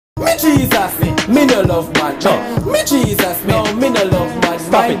Jesus, me no love man. Me Jesus, me no love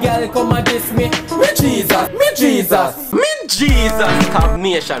man. My girl come and diss me. Me Jesus. Top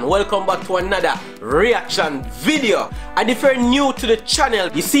Nation, welcome back to another reaction video. And if you're new to the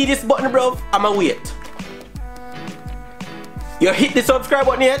channel, you see this button, bro? I'ma wait. You hit the subscribe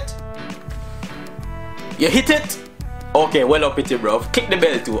button yet? You hit it? Okay, well up with it, bro. Click the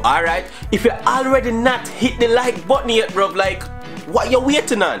bell too, alright? If you already not hit the like button yet, bro, like, what you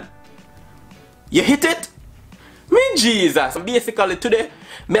waiting on? You hit it? Me Jesus. Basically today,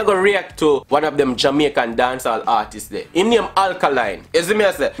 me gonna react to one of them Jamaican dancehall artists there. His name Alkaline. You see me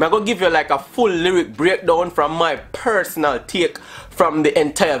I say? Me gonna give you like a full lyric breakdown from my personal take from the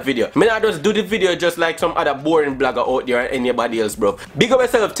entire video. Me not just do the video just like some other boring blogger out there or anybody else, bro. Big up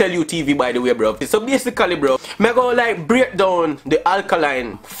myself, Tell You TV, by the way, bro. So basically, bro, me gonna like break down the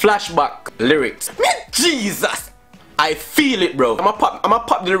Alkaline Flashback lyrics. Me Jesus! I feel it, bro. I'ma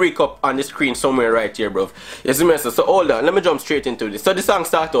pop the lyric up on the screen somewhere right here, bro. You see me? So hold on, let me jump straight into this. So the song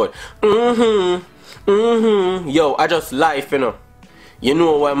start out. Yo, I just life, you know. You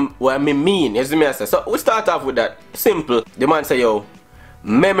know what I mean. You see me? So we start off with that. Simple. The man say, yo,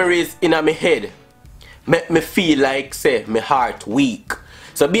 memories in my head make me feel like, say, my heart weak.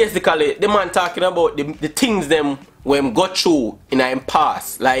 So basically, the man talking about the things them when got through in him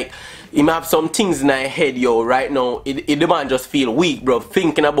past. Like, he have some things in his head, yo, right now. The man just feel weak, bro,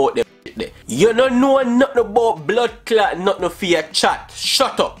 thinking about them shit there. You don't know nothing about blood clot, nothing for your chat.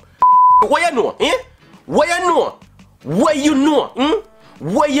 Shut up. What you know, eh? What you know? What you know,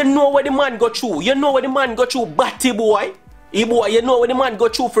 What you know what the man got through? You know what the man got through, batty boy? Hey boy, you know what the man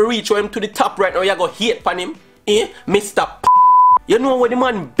got through for reach him to the top right now, you go hate on him, eh? Mr. You know what the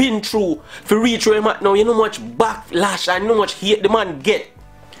man been through for reach him at now, you know how much backlash and how much hate the man get.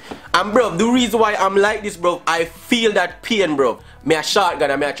 And bro, the reason why I'm like this, bro, I feel that pain, bro. Me a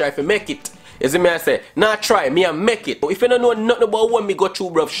shotgun and me a try to make it. You see me I say, nah try, me a make it. If you don't know nothing about what me go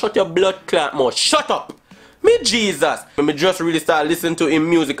through, bro, shut your blood clot mouth, shut up. Me Jesus. Me just really start listening to him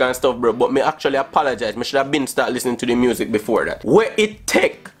music and stuff, bro, but me actually apologize. Me should have been start listening to the music before that. Where it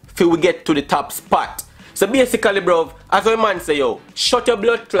take till we get to the top spot. So basically, bro, as a man say, yo, shut your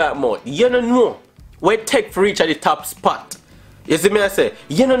blood clot mouth. You don't know where it take for reach at the top spot. You see me I say,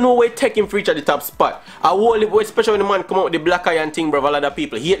 you don't know where it take him for reach at the top spot. I whole, especially when the man come out with the black iron thing, bro, a lot of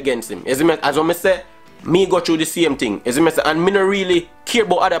people hate against him. You see me, as I say, me go through the same thing. You see me say, and me not really care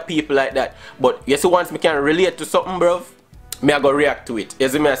about other people like that. But you see, once me can relate to something, bro, me I go react to it. You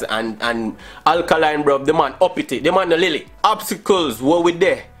see me I say, and Alkaline, bro, the man up it, the man the lily. Obstacles where we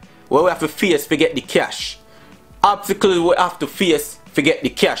there, where we have to face, forget the cash. Obstacles we have to face, forget the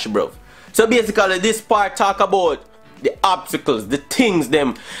cash, bro. So basically, this part talk about the obstacles, the things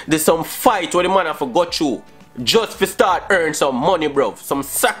them, there's some fight where the man have to go through just to start earn some money, bro. Some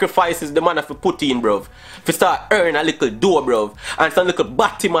sacrifices the man have to put in, bro, to start earn a little dough, bro. And some little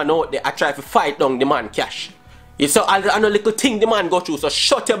batty man out there I try to fight down the man cash. You saw I know little thing the man go through, so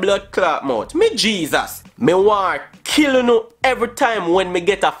shut your blood clot mouth. Me Jesus. Me want kill you every time when me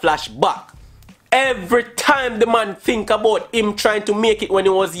get a flashback. Every time the man think about him trying to make it when he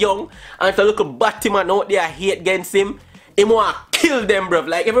was young, and so little batty man out there hate against him, he want kill them, bro.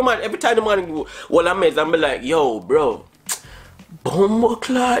 Like every time the man will amaze and be like, yo, bro, bumbo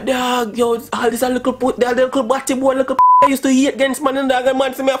clot dog, yo, all this a little put that little batty boy, little I used to hate against man and dog, and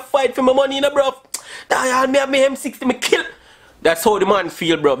man say me a fight for my money, you know, bro. Dog, me have me M60, me kill. That's how the man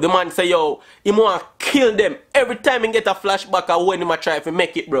feel, bro. The man say, yo, he want kill them every time he get a flashback or when he try to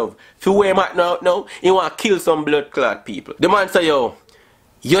make it, bro. For where him at now, he want kill some blood clot people. The man say, yo,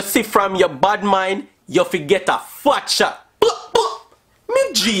 you see from your bad mind, you forget a fat shot.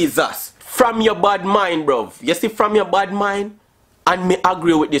 Me Jesus. From your bad mind, bro. You see from your bad mind? And me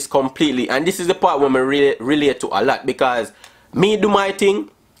agree with this completely. And this is the part where me relate to a lot. Because me do my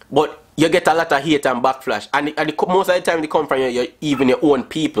thing, but you get a lot of hate and backflash, and most of the time they come from even your own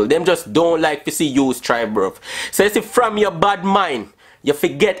people. Them just don't like to see you try, bro. So you see, from your bad mind, you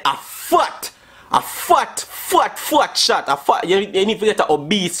forget a fat shot. You need to get an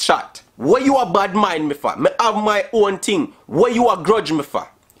obese shot. What you a bad mind me for? Me have my own thing. What you a grudge me for?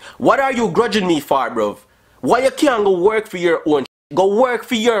 What are you grudging me for, bro? Why you can't go work for your own? Go work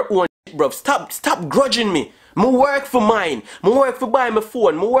for your own, bro. Stop grudging me. Me work for mine. Me work for buy my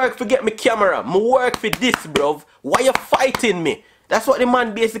phone. Me work for get my camera. Me work for this, bro. Why you fighting me? That's what the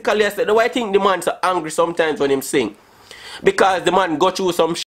man basically said. Why I think the man's so angry sometimes when him sing. Because the man go through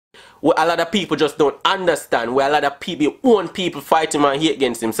some shit where a lot of people just don't understand. Where a lot of people, own people fight him and hate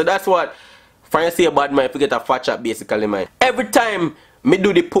against him. So that's what, when you say about man, forget a fat chat basically, man. Every time me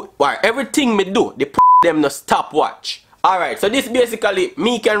do the put, everything me do, they put them no stopwatch. Alright, so this basically,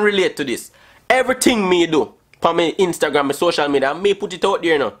 me can relate to this. Everything me do, for my Instagram, my social media, me put it out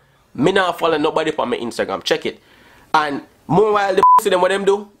there now. Me not follow nobody for my Instagram, check it. And more while the pussy them what them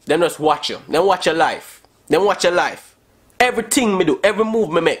do, them just watch you. Them watch your life. Them watch your life. Everything me do, every move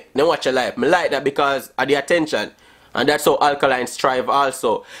me make, them watch your life. Me like that because of the attention. And that's how Alkaline strive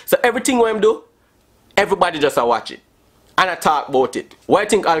also. So everything we do, everybody just a watch it. And I talk about it. Why I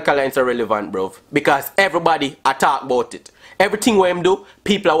think Alkaline's are relevant, bro? Because everybody a talk about it. Everything we do,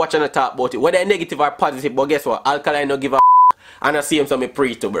 people are watching and talk about it. Whether negative or positive, but guess what? Alkaline don't give a and I see him so me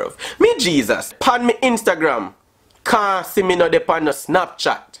pray to, bro. Me Jesus, pan me Instagram. Can't see me no depend no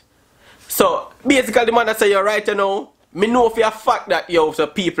Snapchat. So basically the man that say you're right, you know. Me know for a fact that yo, so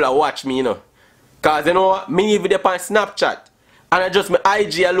people are watch me, you know. Cause you know what? Me even depend Snapchat. And I just my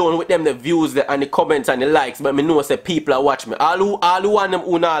IG alone with them the views and the comments and the likes, but me know say people are watching me. All who want them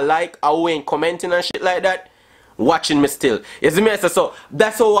who not like or who ain't commenting and shit like that, watching me still. You see me? So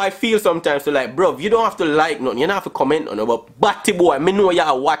that's how I feel sometimes. So like, bro, you don't have to like nothing, you don't have to comment on it, but batty boy, me know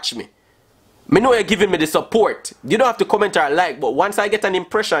y'all watch me. Me know you're giving me the support. You don't have to comment or like, but once I get an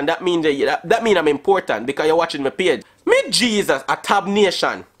impression, that means that mean I'm important because you're watching my page. Me Jesus, a Tab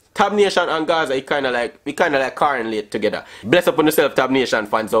Nation. Tab Nation and Gaza, we kinda like correlate together. Bless up on yourself, Tab Nation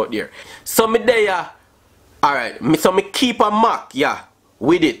fans out there. So me there, alright, so me keep a Mac, yeah,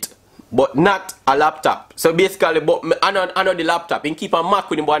 with it, but not a laptop. So basically, but I know the laptop, and keep a Mac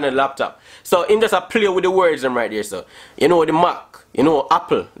with him, but not a laptop. So him just a play with the words them right there. So you know the Mac, you know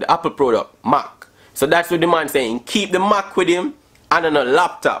Apple, the Apple product, Mac. So that's what the man saying. Keep the Mac with him and on a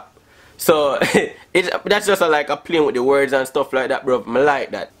laptop. So that's just like a playing with the words and stuff like that, bro. I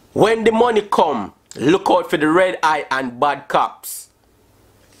like that. When the money come, look out for the red eye and bad cops.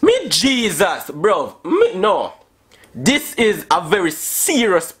 Me Jesus, bro. No. This is a very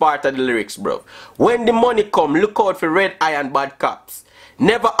serious part of the lyrics, bro. When the money come, look out for red eye and bad cops.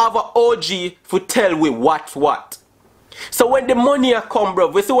 Never have a OG for tell we what's what. So when the money come, bro,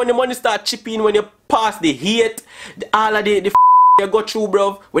 we see when the money start chipping, when you pass the hate, all of the you go through,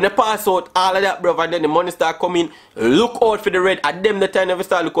 bro, when you pass out all of that, bro, and then the money start coming, look out for the red. At them the time never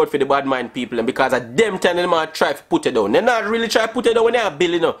start look out for the bad mind people, and because at them time they might try to put it down. They not really try to put it down when they are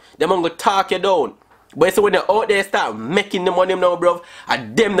building up. They might go talk you down. But so when they're out there start making the money now, bro,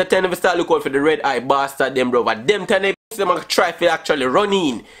 at them the time never start look out for the red eye bastard them, bro. At them time they try to actually run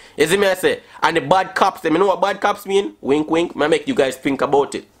in. You see me I say? And the bad cops, them, you know what bad cops mean? Wink wink, I make you guys think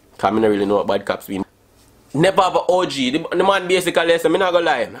about it. Cause I don't really know what bad cops mean. Never have an OG. The man basically said, I'm not gonna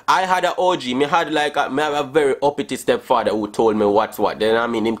lie. I had an OG. Me had like me have a very uppity stepfather who told me what's what. Then I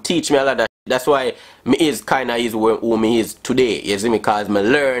mean him teach me a lot of that. That's why me is kinda is who me is today. You see me? Cause me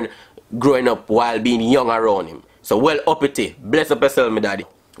learn growing up while being young around him. So well uppity. Bless up yourself, me daddy.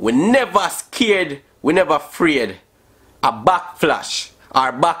 We never scared, we never afraid a backflash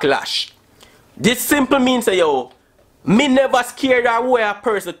or backlash. This simple means that yo, me never scared or way a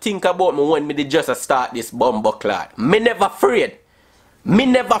person think about me when me just start this bumbo clot. Me never afraid. Me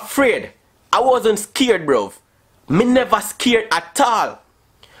never afraid. I wasn't scared, bro. Me never scared at all.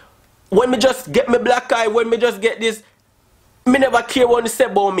 When me just get my black eye, when me just get this, me never care what you say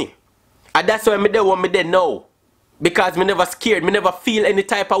about me. And that's why me there what me there now. Because me never scared, me never feel any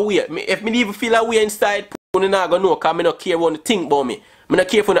type of way. If me even feel a way inside, you not gonna know because me not care what you think about me. Me not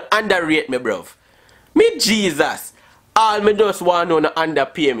care for you underrate me, bro. Me Jesus. All me just want to know to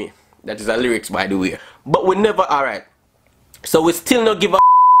underpay me. That is a lyrics by the way. But we never, alright. So we still not give a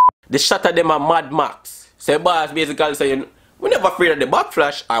the shot of them are Mad Max. So boss basically saying, we never afraid of the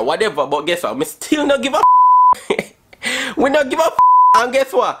backflash or whatever, but guess what? Me still not give a we not give a and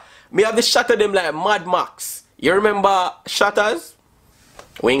guess what? Me have the shot of them like Mad Max. You remember Shatters?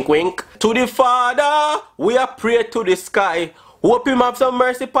 Wink wink. To the Father, we are pray to the sky. Hope him have some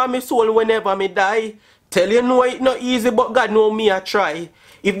mercy upon me soul whenever me die. Tell you know it not easy, but God know me I try.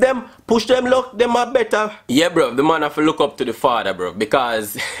 If them push them luck, them are better. Yeah, bro, the man have to look up to the Father, bro,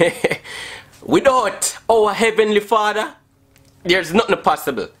 because without our Heavenly Father, there's nothing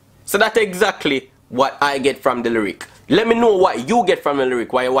possible. So that's exactly what I get from the lyric. Let me know what you get from the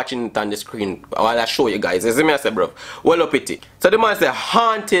lyric while you're watching it on the screen while I show you guys. You see me I say, bro, well up it. So the man say,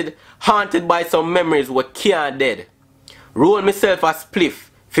 haunted by some memories we can't dead. Roll myself a spliff,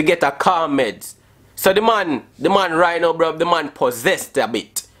 forget a calm meds. So the man right now, bro, the man possessed a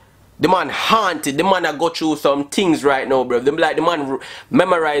bit. The man haunted, the man that go through some things right now, bro. The man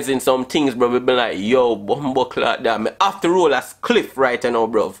memorizing some things, bro. We be like, yo, bumbo clock that. Me have to roll a cliff right now,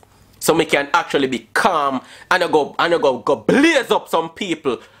 bro. So me can actually be calm and I go blaze up some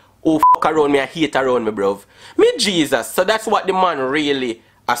people who fuck around me and hate around me, bro. Me Jesus. So that's what the man really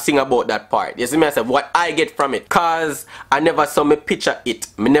I sing about that part. You see me, I say what I get from it. Cause I never saw me picture it.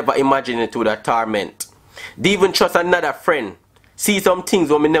 Me never imagine it to that torment. They even trust another friend. See some things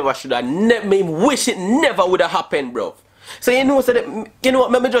where me never should have. Me wish it never would have happened, bro. So you know, so that, you know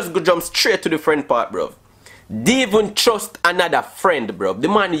what? Let me just go jump straight to the friend part, bro. They even trust another friend, bro. The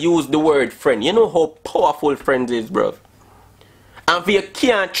man used the word friend. You know how powerful friends is, bro. And if you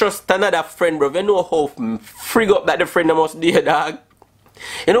can't trust another friend, bro, you know how frig up that the friend must be, dog.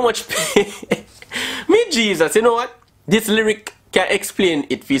 You know much me Jesus, you know what? This lyric can explain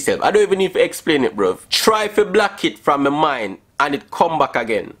it for yourself. I don't even need to explain it, bro. Try to block it from my mind and it come back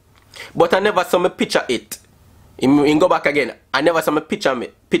again. But I never saw me picture it. In go back again. I never saw me picture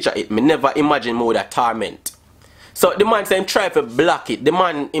it. Me never imagine more that torment. So the man say him try to block it. The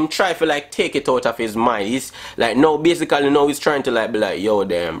man him try to like take it out of his mind. He's like no, basically no, he's trying to like be like, yo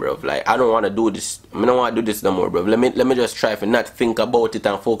damn bro, like I don't want to do this. I don't want to do this no more, bro. Let me just try to not think about it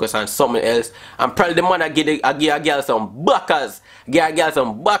and focus on something else. And probably the man I give a girl some backers, give a girl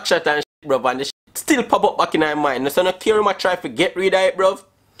some back shot and shit, bro, and the shit still pop up back in my mind. So no care him I try to get rid of it, bro.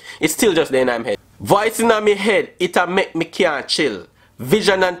 It's still just there in my head. Voice in my head, it'll make me can't chill.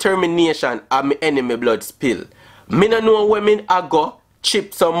 Vision and termination are my enemy blood spill. Me no know when me I go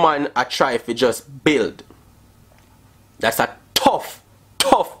chip some man I try to just build. That's a tough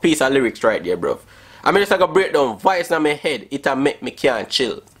piece of lyrics right there, bro. I mean just like a breakdown, voice in my head, it'll make me can't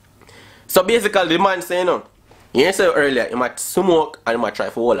chill. So basically the man saying, you said earlier, he might smoke and he might try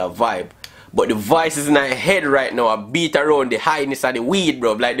for all a vibe. But the voices in my head right now are beat around the highness of the weed,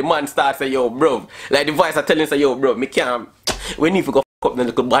 bro. Like the man starts saying, yo, bro. Like the voice are telling say, yo, bro, me can't. We need to go up the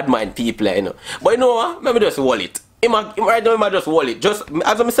little bad mind people, you know. But you know what? Let me just wall it. Right now, I just wall it. Just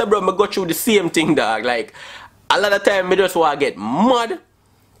as I said, bro, I go through the same thing, dog. Like a lot of time, I just want to get mad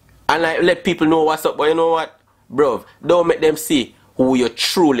and like let people know what's up. But you know what, bro? Don't make them see who you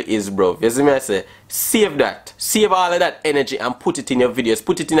truly is, bro. You see me? I say, save that, save all of that energy and put it in your videos,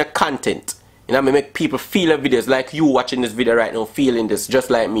 put it in your content. You know, I make people feel the videos like you watching this video right now, feeling this just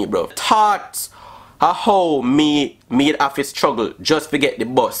like me, bro. Thoughts of how me have to struggle just to get the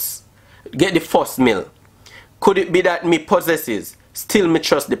bus, get the first meal. Could it be that me possesses, still me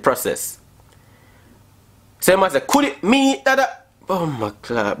trust the process? So I say, could it me that? Oh my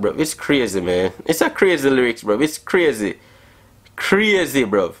god, bro, it's crazy, man. It's a crazy lyrics, bro. It's crazy, crazy,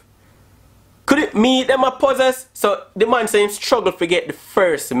 bro. Could it me them a possess? So the man saying struggle to get the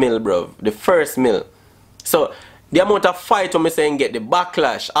first meal, bro. The first meal. So the amount of fight when me saying get the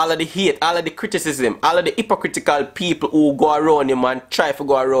backlash, all of the hate, all of the criticism, all of the hypocritical people who go around him and try to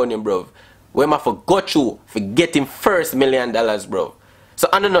go around him, bro. When I forgot you for getting first $1 million, bro. So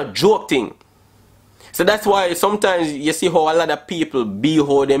I don't know, joke thing. So that's why sometimes you see how a lot of people be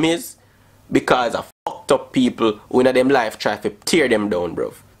who them is. Because of fucked up people who in them life try to tear them down,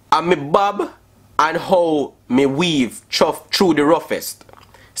 bro. And me bob and how me weave through the roughest.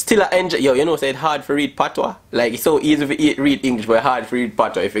 Still I enjoy, yo, you know, say it's hard to read patois. Like it's so easy to read English, but hard to read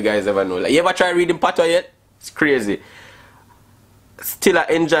patois if you guys ever know. Like you ever try reading patois yet? It's crazy. Still I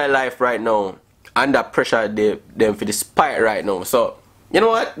enjoy life right now. Under pressure them for the spite right now. So you know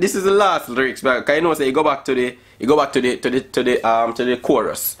what? This is the last lyrics, but you know, say you go back to the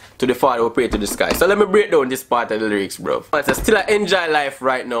chorus, to the Father who pray to the sky. So let me break down this part of the lyrics, bro. So still I enjoy life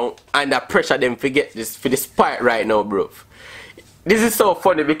right now, under pressure them forget this for the spite right now, bro. This is so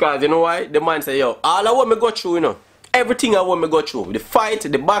funny because you know why? The man say, yo, all I want me go through, you know. Everything I want me go through. The fight,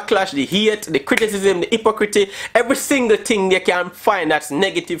 the backlash, the hate, the criticism, the hypocrisy, every single thing they can find that's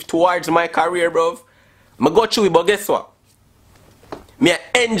negative towards my career, bro. I go through it, but guess what? Me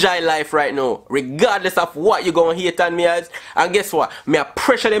enjoy life right now, regardless of what you gonna hate on me as. And guess what? Me I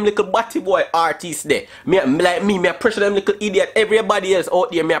pressure them little batty boy artists there. Me I pressure them little idiot. Everybody else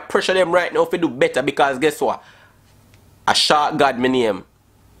out there, me I pressure them right now to do better because guess what? I shot God my name,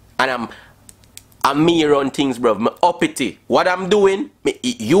 and I'm me run things, bro. Me uppity. What I'm doing, me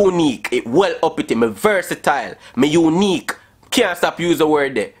unique. It well uppity. Me versatile. Me unique. Can't stop use the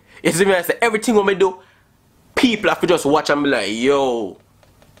word there. You see me? I say everything what me do. People have to just watch and be like, yo,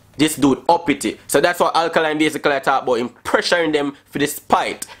 this dude uppity. So that's what Alkaline basically talk about, him pressuring them for the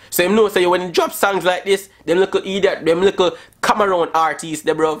spite. So you know, say when you drop songs like this, them little idiot, them little come around artists,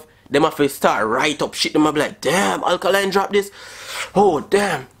 they bro, them have to start write up shit. Them have be like, damn, Alkaline drop this. Oh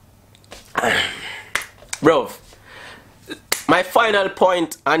damn, bro. My final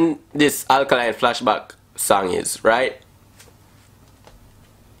point on this Alkaline Flashback song is right.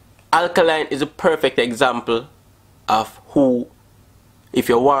 Alkaline is a perfect example of who, if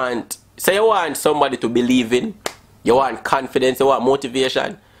you want, say you want somebody to believe in, you want confidence, you want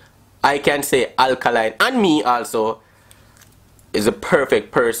motivation, I can say Alkaline, and me also, is a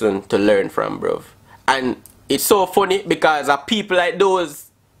perfect person to learn from, bro. And it's so funny because of people like those,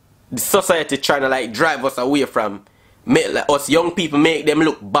 the society trying to like drive us away from, make like us young people, make them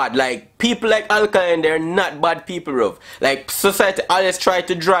look bad. Like people like Alkaline, they're not bad people, bro. Like society always try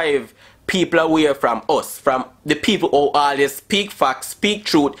to drive people away from us, from the people who always speak facts, speak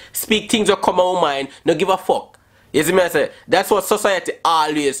truth, speak things that come out of mind, no give a fuck. You see me I say? That's what society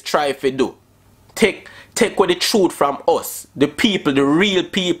always try to do. Take away the truth from us, the people, the real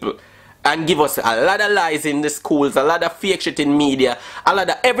people, and give us a lot of lies in the schools, a lot of fake shit in media, a lot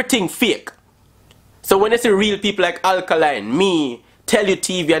of everything fake. So when you see real people like Alkaline, me, Tell You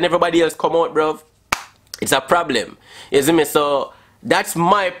TV, and everybody else come out, bro, it's a problem. You see me? So that's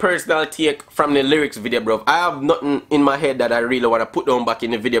my personal take from the lyrics video, bro. I have nothing in my head that I really want to put down back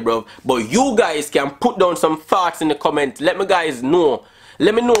in the video, bro. But you guys can put down some thoughts in the comments. Let me guys know.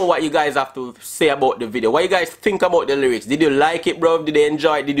 Let me know what you guys have to say about the video. What you guys think about the lyrics. Did you like it, bro? Did you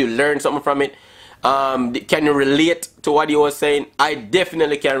enjoy it? Did you learn something from it? Can you relate to what he was saying? I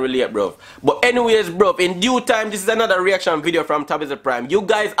definitely can relate, bro. But anyways, bro, in due time, this is another reaction video from Tabitha Prime. You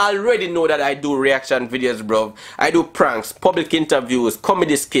guys already know that I do reaction videos, bro. I do pranks, public interviews,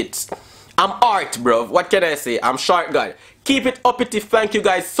 comedy skits. I'm art, bro. What can I say? I'm short guy. Keep it uppity. Thank you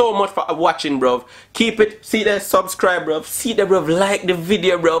guys so much for watching, bro. Keep it. See that, subscribe, bro. See that, bro. Like the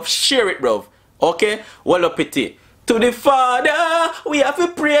video, bro. Share it, bro. Okay? Well uppity. To the Father, we have to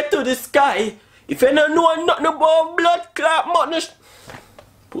pray to the sky. If you don't know nothing about blood clot,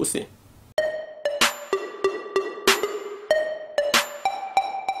 pussy.